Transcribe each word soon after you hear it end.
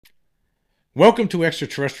Welcome to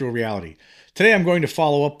Extraterrestrial Reality. Today I'm going to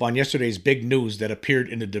follow up on yesterday's big news that appeared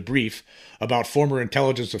in the debrief about former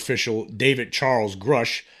intelligence official David Charles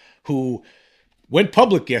Grush, who went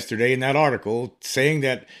public yesterday in that article saying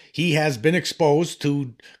that he has been exposed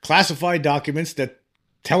to classified documents that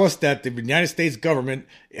tell us that the United States government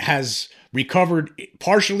has recovered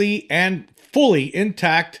partially and fully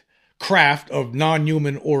intact craft of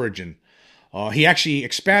non-human origin. He actually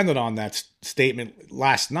expanded on that statement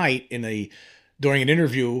last night during an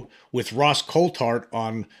interview with Ross Coulthart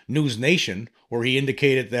on News Nation, where he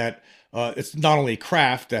indicated that it's not only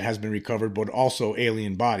craft that has been recovered, but also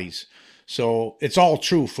alien bodies. So it's all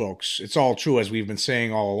true, folks. It's all true, as we've been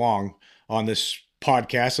saying all along on this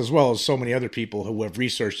podcast, as well as so many other people who have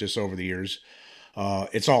researched this over the years.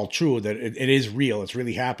 It's all true that it is real. It's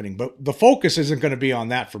really happening. But the focus isn't going to be on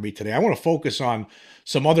that for me today. I want to focus on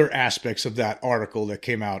some other aspects of that article that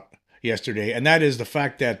came out yesterday, and that is the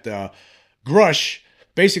fact that Grush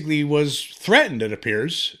basically was threatened, it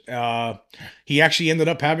appears. He actually ended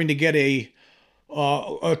up having to get a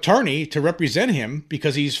attorney to represent him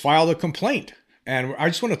because he's filed a complaint. And I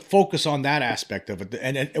just want to focus on that aspect of it.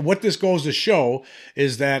 And what this goes to show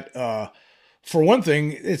is that, for one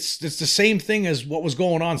thing, it's the same thing as what was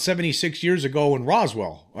going on 76 years ago in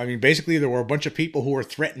Roswell. I mean, basically, there were a bunch of people who were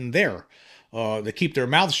threatened there to keep their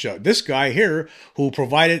mouths shut. This guy here, who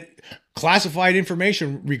provided classified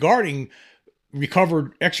information regarding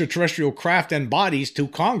recovered extraterrestrial craft and bodies to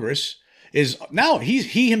Congress, is now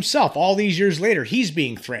he himself, all these years later, he's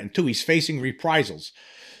being threatened too. He's facing reprisals.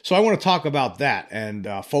 So I want to talk about that and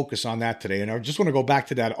focus on that today. And I just want to go back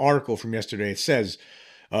to that article from yesterday. It says,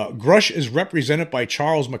 Grush is represented by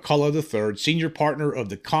Charles McCullough III, senior partner of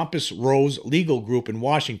the Compass Rose Legal Group in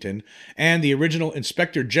Washington and the original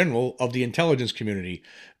Inspector General of the intelligence community,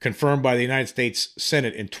 confirmed by the United States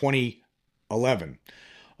Senate in 2011.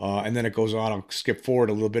 And then it goes on, I'll skip forward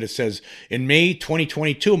a little bit. It says, in May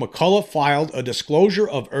 2022, McCullough filed a disclosure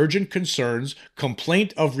of urgent concerns,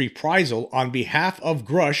 complaint of reprisal on behalf of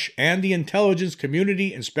Grush and the Intelligence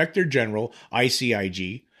Community Inspector General,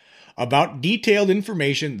 ICIG, about detailed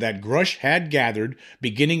information that Grush had gathered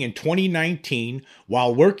beginning in 2019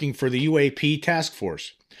 while working for the UAP task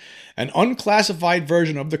force. An unclassified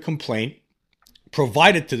version of the complaint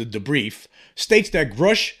provided to the debrief states that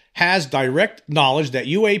Grush has direct knowledge that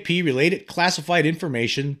UAP-related classified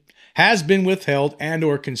information has been withheld and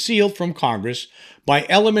or concealed from Congress by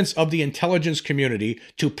elements of the intelligence community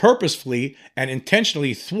to purposefully and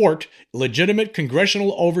intentionally thwart legitimate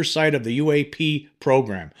congressional oversight of the UAP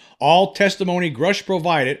program. All testimony Grush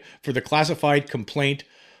provided for the classified complaint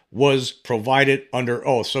was provided under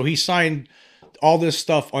oath. So he signed all this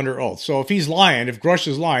stuff under oath. So if he's lying, if Grush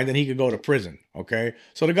is lying, then he could go to prison, okay?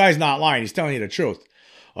 So the guy's not lying. He's telling you the truth.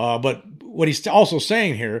 But what he's also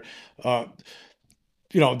saying here,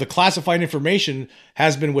 the classified information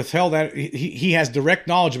has been withheld. That he has direct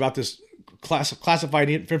knowledge about this classified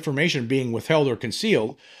information being withheld or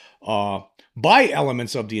concealed by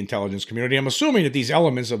elements of the intelligence community. I'm assuming that these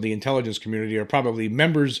elements of the intelligence community are probably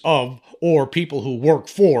members of or people who work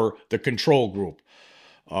for the control group.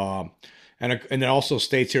 And it also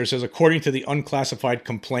states here, it says, according to the unclassified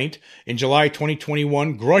complaint, in July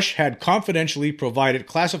 2021, Grush had confidentially provided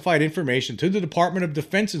classified information to the Department of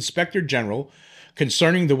Defense Inspector General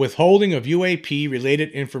concerning the withholding of UAP-related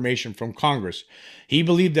information from Congress. He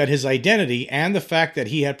believed that his identity and the fact that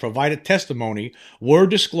he had provided testimony were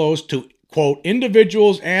disclosed to, quote,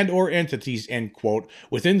 individuals and or entities, end quote,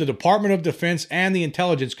 within the Department of Defense and the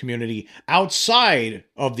intelligence community outside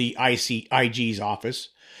of the ICIG's office.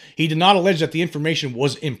 He did not allege that the information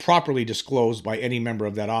was improperly disclosed by any member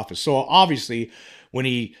of that office. So obviously, when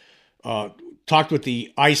he talked with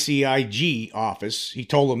the ICIG office, he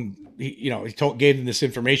told them, gave them this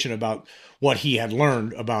information about what he had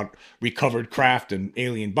learned about recovered craft and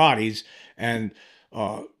alien bodies, and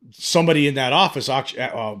somebody in that office,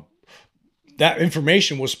 that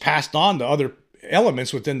information was passed on to other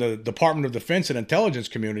elements within the Department of Defense and intelligence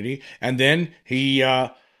community, and then he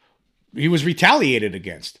was retaliated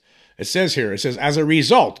against. It says, as a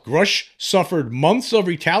result, Grush suffered months of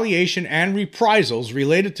retaliation and reprisals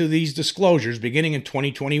related to these disclosures beginning in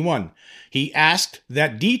 2021. He asked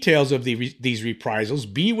that details of these reprisals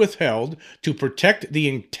be withheld to protect the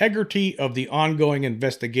integrity of the ongoing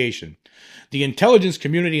investigation. The Intelligence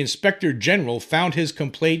Community Inspector General found his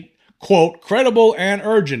complaint, quote, credible and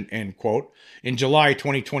urgent, end quote, in July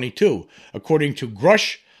 2022. According to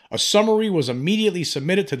Grush, a summary was immediately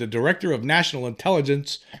submitted to the Director of National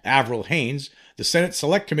Intelligence, Avril Haines, the Senate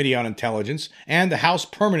Select Committee on Intelligence, and the House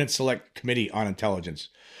Permanent Select Committee on Intelligence.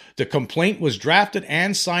 The complaint was drafted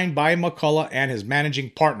and signed by McCullough and his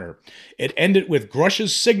managing partner. It ended with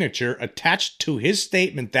Grush's signature attached to his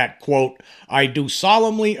statement that, quote, I do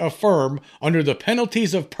solemnly affirm under the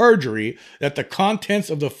penalties of perjury that the contents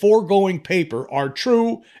of the foregoing paper are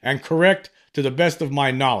true and correct to the best of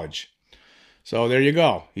my knowledge. So there you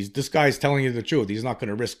go. This guy's telling you the truth. He's not going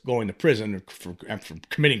to risk going to prison for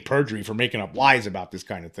committing perjury, for making up lies about this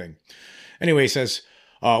kind of thing. Anyway, he says,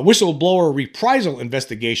 whistleblower reprisal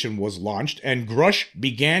investigation was launched, and Grush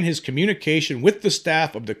began his communication with the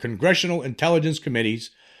staff of the Congressional Intelligence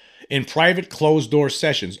Committees in private closed-door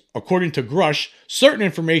sessions. According to Grush, certain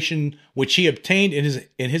information which he obtained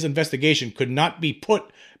in his investigation could not be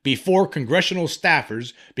put before congressional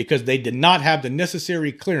staffers because they did not have the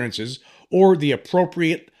necessary clearances or the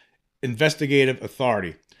appropriate investigative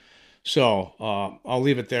authority. So I'll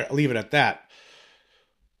leave it there. I'll leave it at that.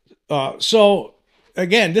 So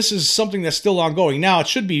again, this is something that's still ongoing. Now it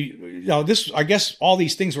should be, I guess all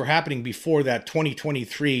these things were happening before that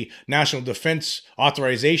 2023 National Defense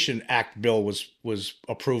Authorization Act bill was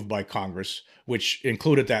approved by Congress, which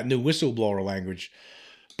included that new whistleblower language.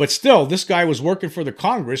 But still, this guy was working for the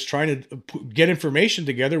Congress trying to get information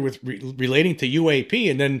together with relating to UAP.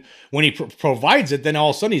 And then when he provides it, then all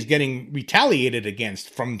of a sudden he's getting retaliated against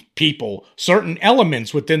from people, certain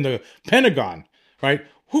elements within the Pentagon, right?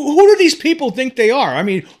 Who do these people think they are? I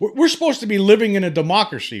mean, we're supposed to be living in a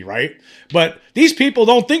democracy, right? But these people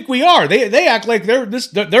don't think we are. They act like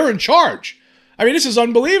they're in charge. I mean, this is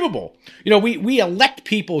unbelievable. We elect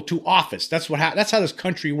people to office. That's how this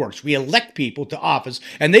country works. We elect people to office,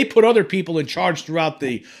 and they put other people in charge throughout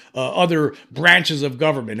the other branches of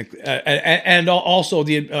government, and also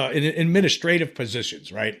the in administrative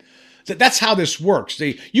positions, right? That's how this works.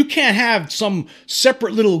 You can't have some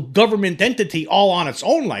separate little government entity all on its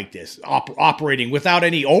own like this, operating without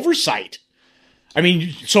any oversight. I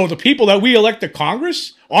mean, so the people that we elect to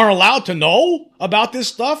Congress aren't allowed to know about this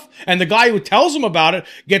stuff, and the guy who tells them about it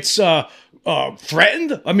gets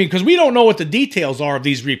threatened? I mean, because we don't know what the details are of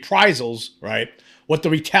these reprisals, right? What the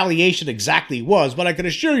retaliation exactly was, but I can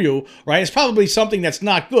assure you, right, it's probably something that's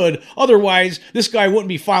not good. Otherwise, this guy wouldn't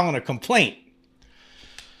be filing a complaint.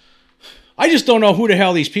 I just don't know who the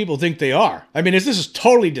hell these people think they are. I mean, this is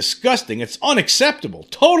totally disgusting. It's unacceptable.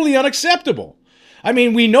 Totally unacceptable. I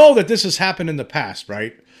mean, we know that this has happened in the past,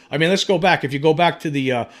 right? I mean, let's go back. If you go back to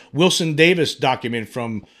the Wilson Davis document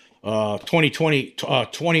from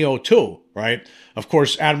 2002, right? Of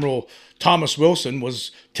course, Admiral Thomas Wilson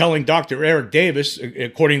was telling Dr. Eric Davis,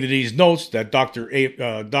 according to these notes that Dr.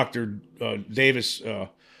 Davis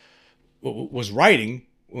was writing,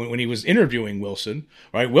 when he was interviewing Wilson,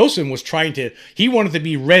 right? Wilson was he wanted to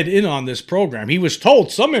be read in on this program. He was told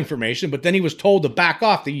some information, but then he was told to back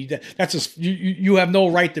off. You have no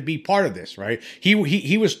right to be part of this, right?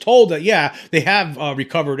 He was told that, yeah, they have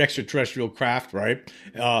recovered extraterrestrial craft, right?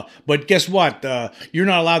 But guess what? You're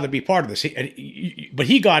not allowed to be part of this. But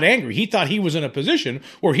he got angry. He thought he was in a position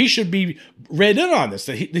where he should be read in on this,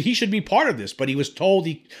 that he should be part of this. But he was told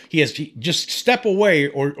he has to just step away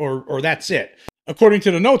or that's it. According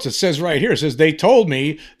to the notes, it says right here, it says, they told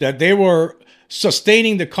me that they were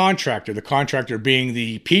sustaining the contractor being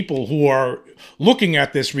the people who are looking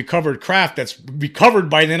at this recovered craft that's recovered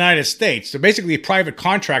by the United States. So basically, private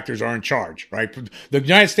contractors are in charge, right? The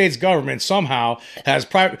United States government somehow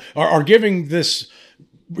are giving this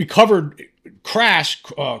recovered craft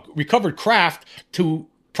to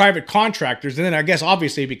private contractors, and then I guess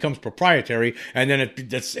obviously it becomes proprietary, and then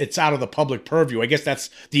it's out of the public purview. I guess that's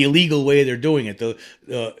the illegal way they're doing it, the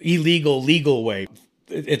illegal legal way.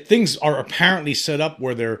 Things are apparently set up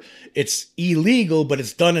where it's illegal, but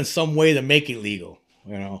it's done in some way to make it legal,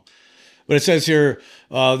 But it says here,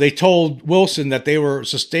 they told Wilson that they were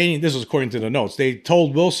sustaining, this is according to the notes, they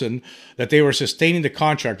told Wilson that they were sustaining the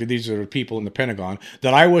contractor, these are the people in the Pentagon,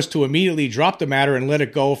 that I was to immediately drop the matter and let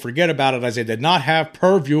it go, forget about it, as I did not have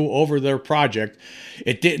purview over their project.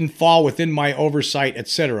 It didn't fall within my oversight,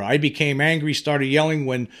 etc. I became angry, started yelling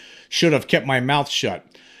when should have kept my mouth shut.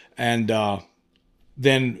 And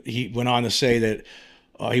then he went on to say that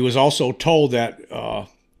he was also told that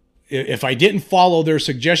if I didn't follow their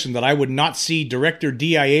suggestion that I would not see Director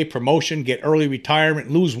DIA promotion, get early retirement,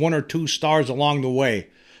 lose 1 or 2 stars along the way.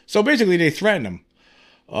 So basically they threatened him.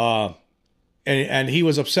 And he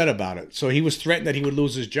was upset about it. So he was threatened that he would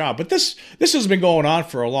lose his job. But this has been going on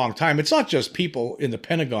for a long time. It's not just people in the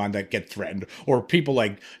Pentagon that get threatened, or people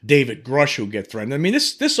like David Grush who get threatened. I mean,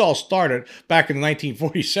 this all started back in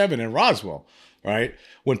 1947 in Roswell, right?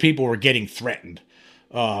 When people were getting threatened.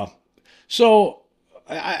 This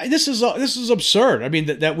is absurd. I mean,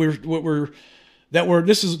 that we're that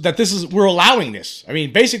we're allowing this. I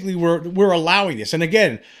mean, basically we're allowing this. And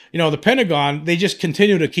again, the Pentagon, they just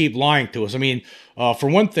continue to keep lying to us. I mean, for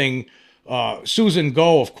one thing, Susan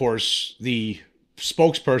Go, of course, the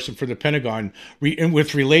spokesperson for the Pentagon,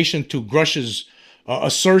 with relation to Grush's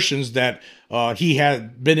assertions that he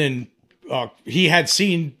had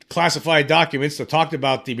seen classified documents that talked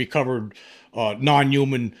about the recovered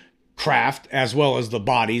non-human craft as well as the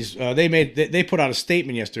bodies. They put out a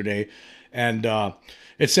statement yesterday, and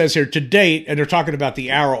it says here, to date, and they're talking about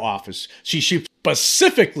the Arrow office. She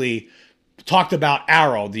specifically talked about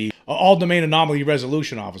Arrow, the All Domain Anomaly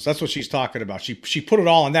Resolution Office. That's what she's talking about. She put it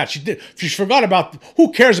all on that. She forgot about,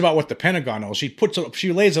 who cares about what the Pentagon knows?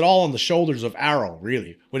 She lays it all on the shoulders of Arrow,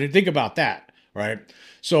 really, when you think about that, right?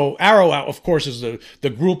 So Arrow, of course, is the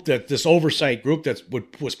group, this oversight group that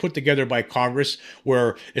was put together by Congress,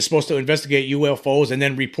 where it's supposed to investigate UFOs and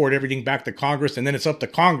then report everything back to Congress, and then it's up to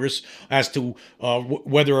Congress as to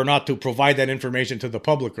whether or not to provide that information to the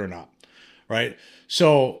public or not, right?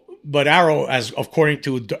 So, but Arrow, as according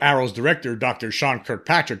to Arrow's director, Dr. Sean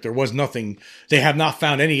Kirkpatrick, they have not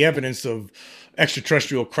found any evidence of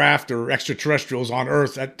extraterrestrial craft or extraterrestrials on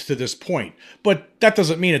Earth to this point. But that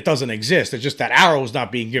doesn't mean it doesn't exist. It's just that Arrow is not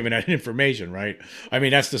being given that information, right? I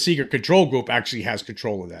mean, that's the secret control group actually has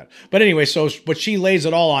control of that. But anyway, but she lays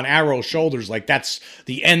it all on Arrow's shoulders like that's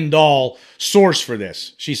the end-all source for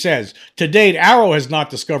this. She says, to date, Arrow has not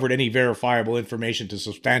discovered any verifiable information to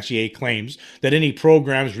substantiate claims that any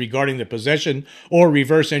programs regarding the possession or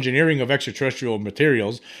reverse engineering of extraterrestrial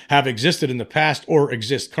materials have existed in the past or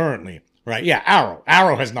exist currently. Right, yeah, Arrow.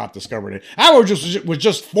 Arrow has not discovered it. Arrow was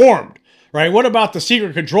just formed, right? What about the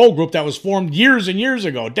secret control group that was formed years and years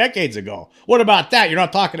ago, decades ago? What about that? You're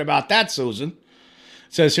not talking about that, Susan. It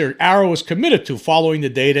says here, Arrow is committed to following the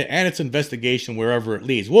data and its investigation wherever it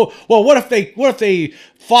leads. Well, what if they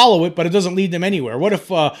follow it, but it doesn't lead them anywhere? What if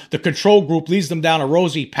the control group leads them down a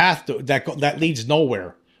rosy path that leads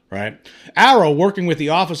nowhere? Right? Arrow, working with the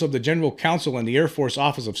Office of the General Counsel and the Air Force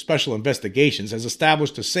Office of Special Investigations, has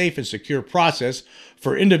established a safe and secure process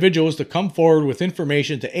for individuals to come forward with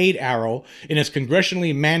information to aid Arrow in its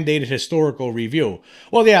congressionally mandated historical review.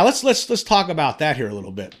 Well, yeah, let's talk about that here a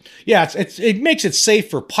little bit. Yeah, it makes it safe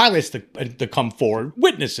for pilots to come forward,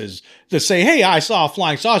 witnesses to say, hey, I saw a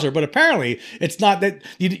flying saucer, but apparently it's not that.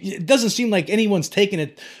 It doesn't seem like anyone's taking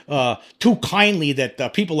it too kindly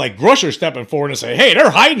that people like Grush are stepping forward and say, hey, they're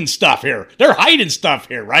hiding stuff here. They're hiding stuff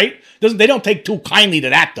here, right? They don't take too kindly to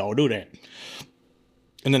that, though, do they?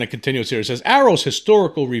 And then it continues here. It says, Arrow's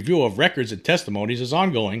historical review of records and testimonies is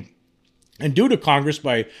ongoing and due to Congress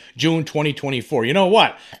by June 2024. You know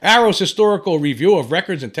what? Arrow's historical review of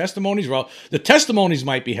records and testimonies, well, the testimonies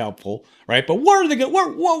might be helpful, right? But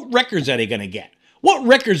what records are they going to get? What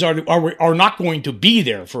records are not going to be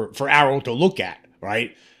there for Arrow to look at,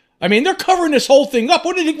 right? I mean, they're covering this whole thing up.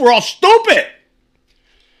 What do you think? We're all stupid.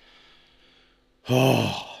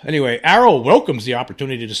 Anyway, Arrow welcomes the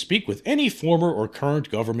opportunity to speak with any former or current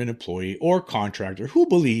government employee or contractor who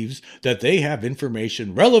believes that they have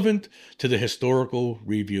information relevant to the historical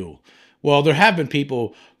review. Well, there have been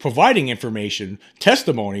people providing information,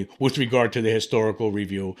 testimony with regard to the historical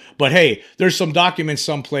review. But hey, there's some documents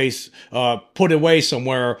someplace put away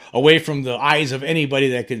somewhere, away from the eyes of anybody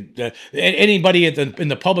that could, anybody in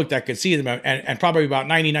the public that could see them, and probably about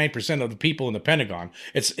 99% of the people in the Pentagon.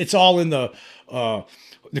 It's all in the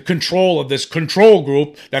control of this control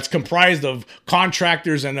group that's comprised of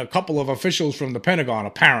contractors and a couple of officials from the Pentagon,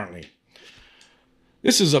 apparently.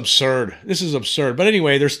 This is absurd. But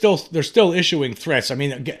anyway, they're still issuing threats. I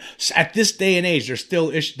mean, at this day and age,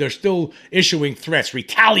 they're still issuing threats,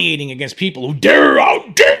 retaliating against people how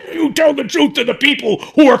dare you tell the truth to the people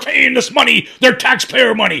who are paying this money, their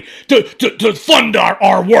taxpayer money, to fund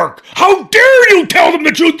our work. How dare you tell them the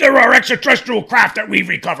truth? There are extraterrestrial craft that we've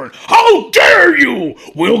recovered. How dare you?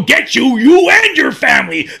 We'll get you and your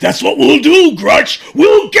family. That's what we'll do, Grudge.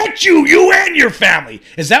 We'll get you and your family.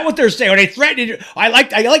 Is that what they're saying? Are they threatening you? I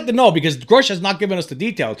like to know, because Grush has not given us the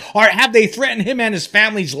details. Or have they threatened him and his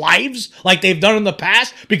family's lives like they've done in the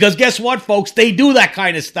past? Because guess what, folks? They do that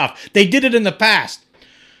kind of stuff. They did it in the past.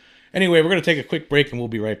 Anyway, we're going to take a quick break and we'll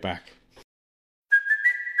be right back.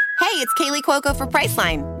 Hey, it's Kaylee Cuoco for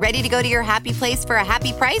Priceline. Ready to go to your happy place for a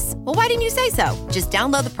happy price? Well, why didn't you say so? Just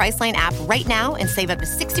download the Priceline app right now and save up to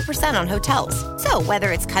 60% on hotels. So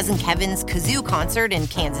whether it's Cousin Kevin's Kazoo Concert in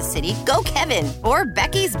Kansas City, go Kevin, or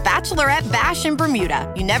Becky's Bachelorette Bash in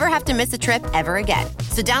Bermuda, you never have to miss a trip ever again.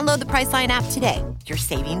 So download the Priceline app today. Your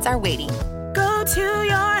savings are waiting. Go to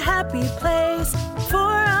your happy place for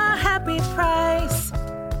a happy price.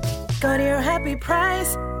 Go to your happy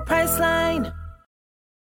price, Priceline.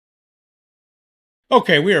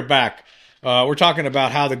 Okay, we are back. We're talking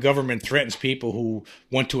about how the government threatens people who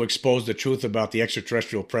want to expose the truth about the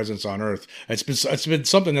extraterrestrial presence on Earth. It's been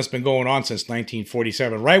something that's been going on since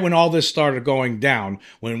 1947. Right when all this started going down,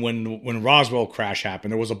 when Roswell crash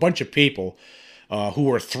happened, there was a bunch of people who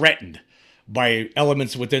were threatened by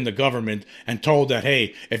elements within the government and told that,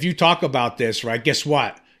 hey, if you talk about this, right, guess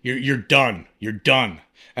what? You're done. You're done.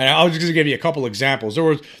 And I was just going to give you a couple examples.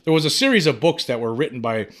 There was a series of books that were written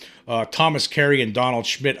by Thomas Carey and Donald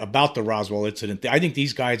Schmidt about the Roswell incident. I think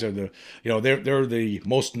these guys are they're the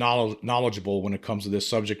most knowledgeable when it comes to this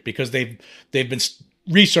subject because they've been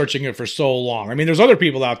researching it for so long. I mean, there's other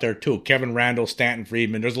people out there too. Kevin Randall, Stanton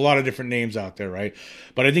Friedman. There's a lot of different names out there, right?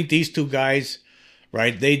 But I think these two guys,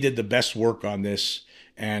 right, they did the best work on this.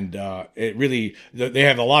 And it really, they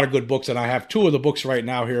have a lot of good books, and I have two of the books right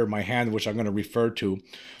now here in my hand, which I'm going to refer to.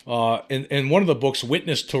 In one of the books,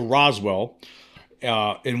 Witness to Roswell,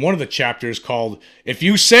 in one of the chapters called "If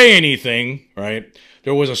You Say Anything," right?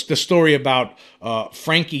 There was the story about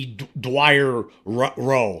Frankie Dwyer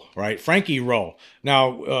Rowe, right? Frankie Rowe.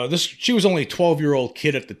 Now, she was only a 12-year-old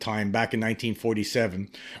kid at the time, back in 1947,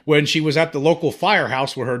 when she was at the local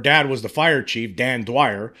firehouse where her dad was the fire chief, Dan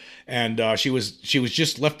Dwyer, and she was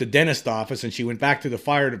just left the dentist office, and she went back to the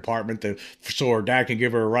fire department so her dad can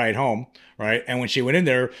give her a ride home, right? And when she went in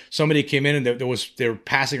there, somebody came in and they were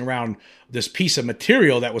passing around this piece of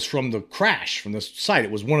material that was from the crash, from the site. It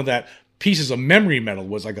was one of that pieces of memory metal.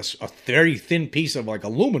 Was like a very thin piece of like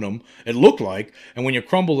aluminum, it looked like, and when you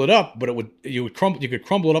crumble it up, but you could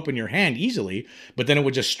crumble it up in your hand easily, but then it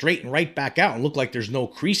would just straighten right back out and look like there's no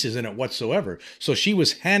creases in it whatsoever. So she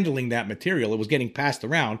was handling that material. It was getting passed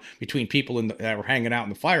around between people that were hanging out in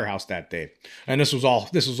the firehouse that day. And this was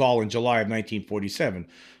all in July of 1947,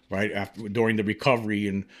 right during the recovery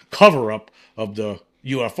and cover up of the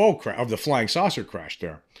UFO of the flying saucer crash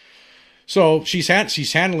there. So she's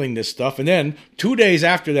handling this stuff, and then 2 days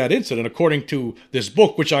after that incident, according to this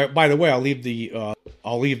book, which by the way, I'll leave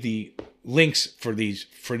the links for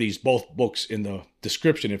these both books in the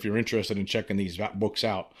description if you're interested in checking these books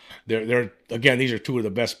out. They're again, these are two of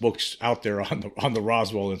the best books out there on the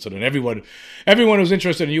Roswell incident. Everyone who's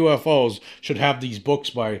interested in UFOs should have these books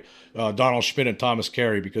by Donald Schmidt and Thomas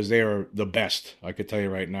Carey because they are the best. I could tell you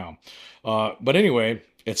right now. But anyway,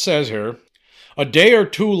 it says here. A day or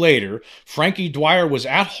two later, Frankie Dwyer was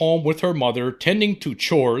at home with her mother, tending to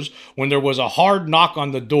chores, when there was a hard knock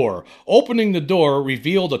on the door. Opening the door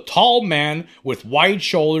revealed a tall man with wide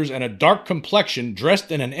shoulders and a dark complexion,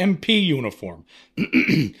 dressed in an MP uniform.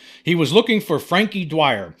 He was looking for Frankie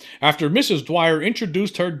Dwyer. After Mrs. Dwyer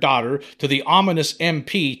introduced her daughter to the ominous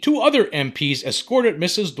MP, two other MPs escorted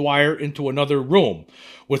Mrs. Dwyer into another room.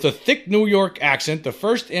 With a thick New York accent, the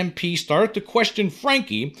first MP started to question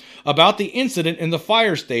Frankie about the incident in the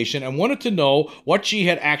fire station and wanted to know what she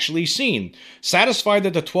had actually seen. Satisfied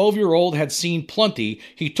that the 12-year-old had seen plenty,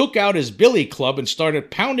 he took out his billy club and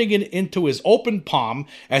started pounding it into his open palm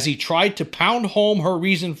as he tried to pound home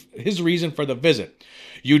his reason for the visit.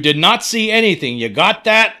 You did not see anything, you got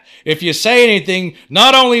that? If you say anything,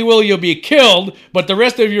 not only will you be killed, but the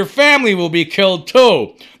rest of your family will be killed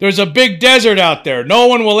too. There's a big desert out there. No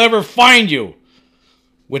one will ever find you.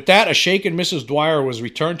 With that, a shaken Mrs. Dwyer was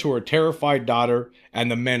returned to her terrified daughter,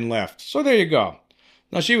 and the men left. So there you go.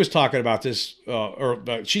 Now, she was talking about this,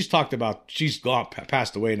 she's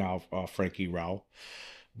passed away now, Frankie Rao.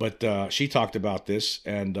 But she talked about this,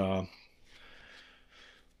 and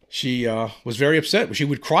she was very upset. She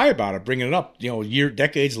would cry about it, bringing it up,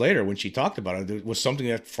 decades later when she talked about it. It was something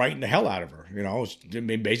that frightened the hell out of her.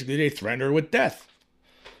 Basically, they threatened her with death.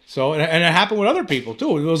 So, and it happened with other people,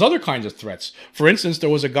 too. There was other kinds of threats. For instance, there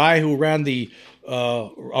was a guy who ran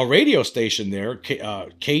a radio station there,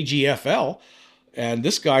 KGFL, and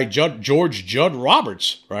this guy, George Judd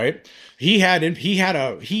Roberts, right? He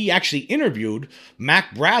actually interviewed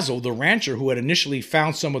Mac Brazel, the rancher who had initially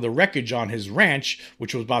found some of the wreckage on his ranch,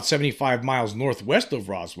 which was about 75 miles northwest of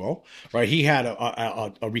Roswell, right? He had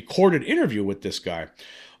a recorded interview with this guy.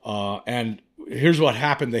 And here's what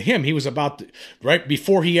happened to him. He was right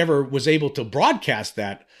before he ever was able to broadcast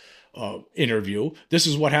that interview, this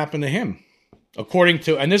is what happened to him. According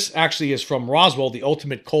to, and this actually is from Roswell, The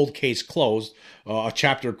Ultimate Cold Case Closed, a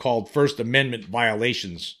chapter called First Amendment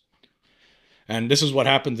Violations. And this is what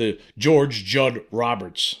happened to George Judd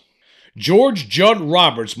Roberts. George Judd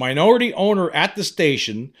Roberts, minority owner at the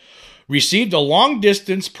station, received a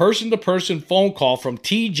long-distance, person-to-person phone call from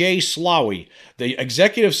T.J. Slawy, the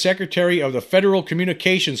Executive Secretary of the Federal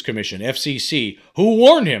Communications Commission, FCC, who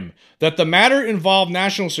warned him that the matter involved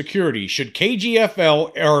national security should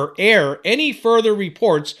KGFL air any further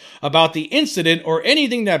reports about the incident or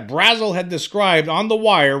anything that Brazel had described on the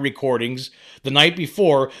wire recordings the night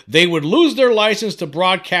before. They would lose their license to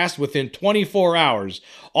broadcast within 24 hours,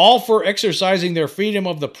 all for exercising their freedom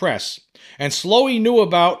of the press. And Slawy knew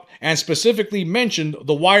about and specifically mentioned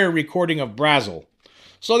the wire recording of Brazel.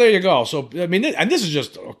 So there you go. So, I mean, and this is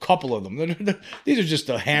just a couple of them. These are just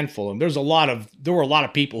a handful of them. There were a lot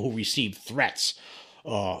of people who received threats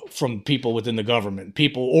from people within the government.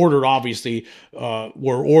 People ordered, obviously,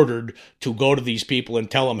 were ordered to go to these people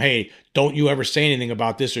and tell them, hey, don't you ever say anything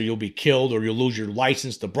about this or you'll be killed or you'll lose your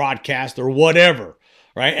license to broadcast or whatever.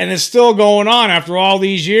 Right? And it's still going on after all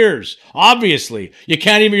these years. Obviously,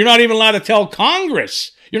 you're not even allowed to tell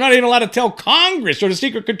Congress. You're not even allowed to tell Congress, or the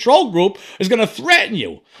secret control group is going to threaten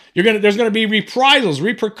you. There's going to be reprisals,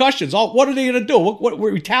 repercussions. What are they going to do? What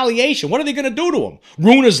retaliation? What are they going to do to him?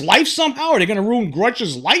 Ruin his life somehow? Are they going to ruin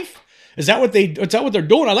Grush's life? Is that what they're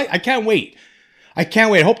doing? I can't wait. I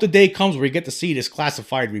can't wait. I hope the day comes where we get to see this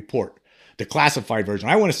classified report, the classified version.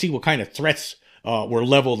 I want to see what kind of threats were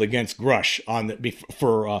leveled against Grush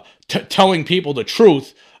for telling people the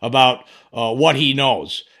truth about what he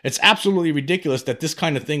knows. It's absolutely ridiculous that this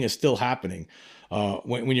kind of thing is still happening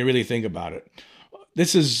when you really think about it.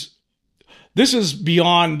 This is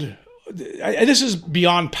beyond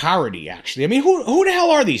parody, actually. I mean, who the hell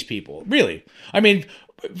are these people, really? I mean,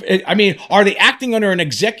 are they acting under an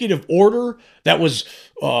executive order that was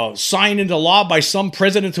signed into law by some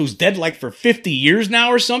president who's dead like for 50 years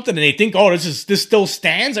now or something, and they think, oh, this still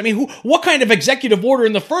stands? I mean, what kind of executive order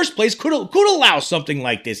in the first place could allow something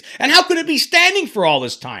like this? And how could it be standing for all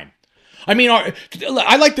this time? I mean,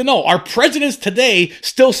 I'd like to know, are presidents today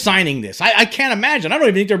still signing this? I can't imagine. I don't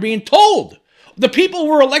even think they're being told. The people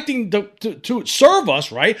we're electing to serve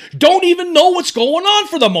us, right, don't even know what's going on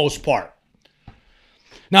for the most part.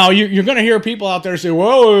 Now, you're going to hear people out there say,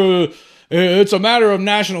 well, it's a matter of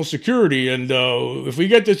national security, and if we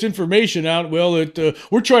get this information out, well,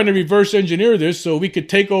 we're trying to reverse engineer this so we could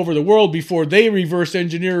take over the world before they reverse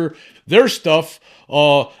engineer their stuff,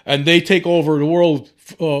 and they take over the world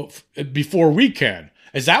before we can.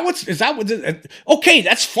 Is that what? Okay,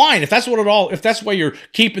 that's fine. If that's why you're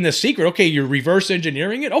keeping this secret, okay, you're reverse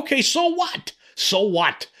engineering it. Okay, so what? So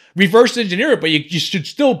what? Reverse engineer it, but you should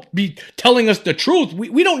still be telling us the truth.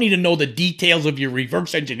 We don't need to know the details of your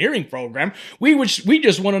reverse engineering program. We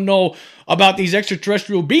just want to know about these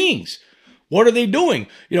extraterrestrial beings. What are they doing?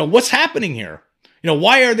 What's happening here?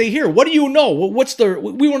 Why are they here? What do you know? We want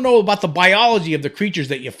to know about the biology of the creatures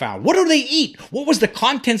that you found. What do they eat? What was the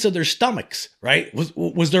contents of their stomachs, right?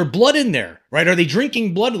 Was there blood in there, right? Are they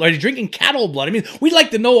drinking blood? Are they drinking cattle blood? I mean, we'd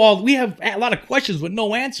like to know we have a lot of questions with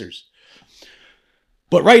no answers.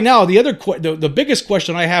 But right now, the biggest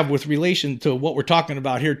question I have with relation to what we're talking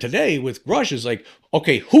about here today with Grush is like,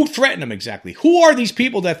 okay, who threatened him exactly? Who are these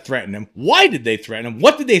people that threatened him? Why did they threaten him?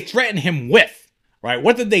 What did they threaten him with? Right?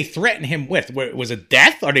 What did they threaten him with? Was it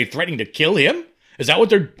death? Are they threatening to kill him? Is that what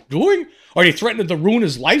they're doing? Are they threatening to ruin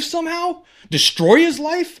his life somehow? Destroy his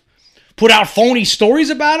life? Put out phony stories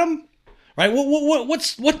about him? Right? What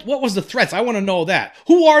was the threats? I want to know that.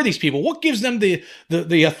 Who are these people? What gives them the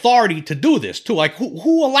authority to do this too? Like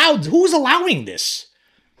who's allowing this?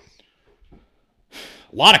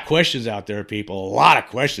 A lot of questions out there, people. A lot of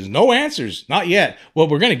questions. No answers. Not yet. Well,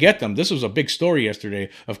 we're going to get them. This was a big story yesterday.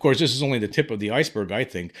 Of course, this is only the tip of the iceberg, I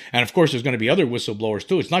think. And of course, there's going to be other whistleblowers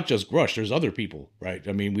too. It's not just Grush. There's other people, right?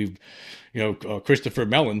 I mean, Christopher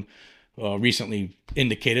Mellon recently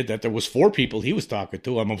indicated that there was 4 people he was talking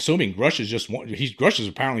to. I'm assuming Grush is just one. Grush is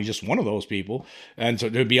apparently just one of those people. And so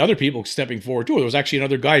there'd be other people stepping forward too. There was actually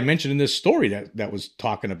another guy mentioned in this story that was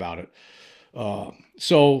talking about it.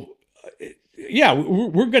 Yeah,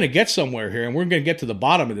 we're going to get somewhere here, and we're going to get to the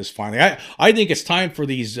bottom of this finally. I think it's time for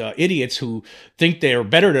these idiots who think they're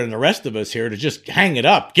better than the rest of us here to just hang it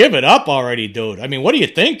up. Give it up already, dude. I mean, what are you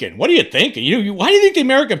thinking? Why do you think the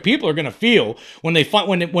American people are going to feel when they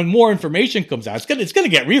find when more information comes out? It's going to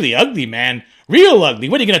get really ugly, man. Real ugly.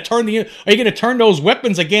 What are you going to are you going to turn those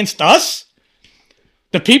weapons against us?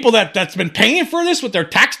 The people that's been paying for this with their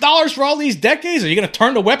tax dollars for all these decades? Are you going to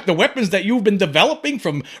turn the weapons that you've been developing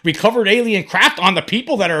from recovered alien craft on the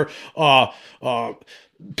people that are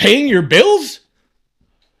paying your bills?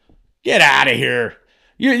 Get out of here.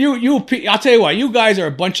 I'll tell you what, you guys are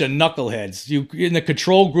a bunch of knuckleheads. You in the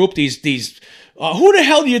control group, these Who the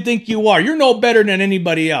hell do you think you are? You're no better than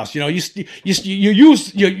anybody else. You know, you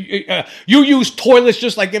use toilets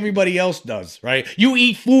just like everybody else does, right? You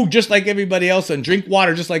eat food just like everybody else and drink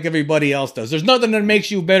water just like everybody else does. There's nothing that makes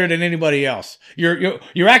you better than anybody else.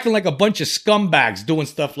 You're acting like a bunch of scumbags doing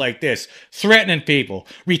stuff like this, threatening people,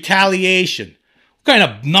 retaliation. What kind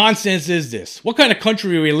of nonsense is this? What kind of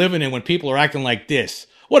country are we living in when people are acting like this?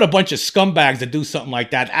 What a bunch of scumbags that do something like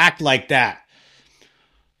that, act like that.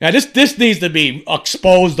 Now, this needs to be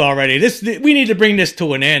exposed already. We need to bring this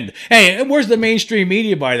to an end. Hey, where's the mainstream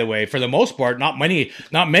media, by the way? For the most part, not many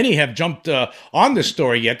have jumped on this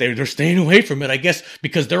story yet. They're staying away from it, I guess,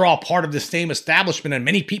 because they're all part of the same establishment, and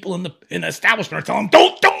many people in the establishment are telling them,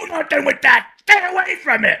 don't do nothing with that. Stay away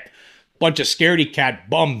from it. Bunch of scaredy cat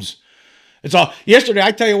bums. It's all. Yesterday,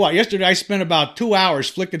 I tell you what. Yesterday, I spent about 2 hours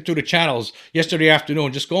flicking through the channels yesterday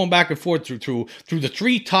afternoon, just going back and forth through the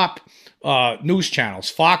three top news channels,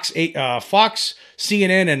 Fox,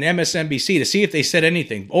 CNN, and MSNBC, to see if they said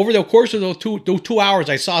anything. Over the course of those two hours,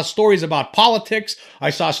 I saw stories about politics. I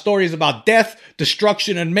saw stories about death,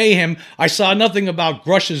 destruction, and mayhem. I saw nothing about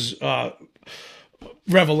Grush's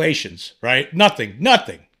revelations, right?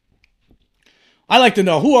 Nothing. I like to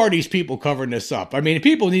know, who are these people covering this up? I mean,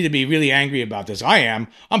 people need to be really angry about this. I am.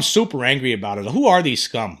 I'm super angry about it. Who are these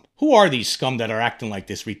scum? Who are these scum that are acting like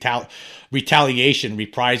this? Retaliation,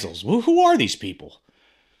 reprisals. Who are these people?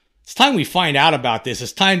 It's time we find out about this.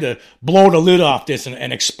 It's time to blow the lid off this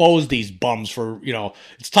and expose these bums for, you know,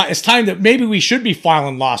 it's time that maybe we should be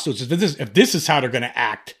filing lawsuits if this is how they're going to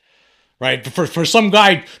act, right? For some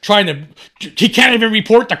guy he can't even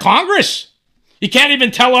report to Congress. He can't even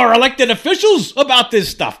tell our elected officials about this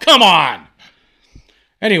stuff. Come on.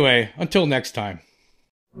 Anyway, until next time.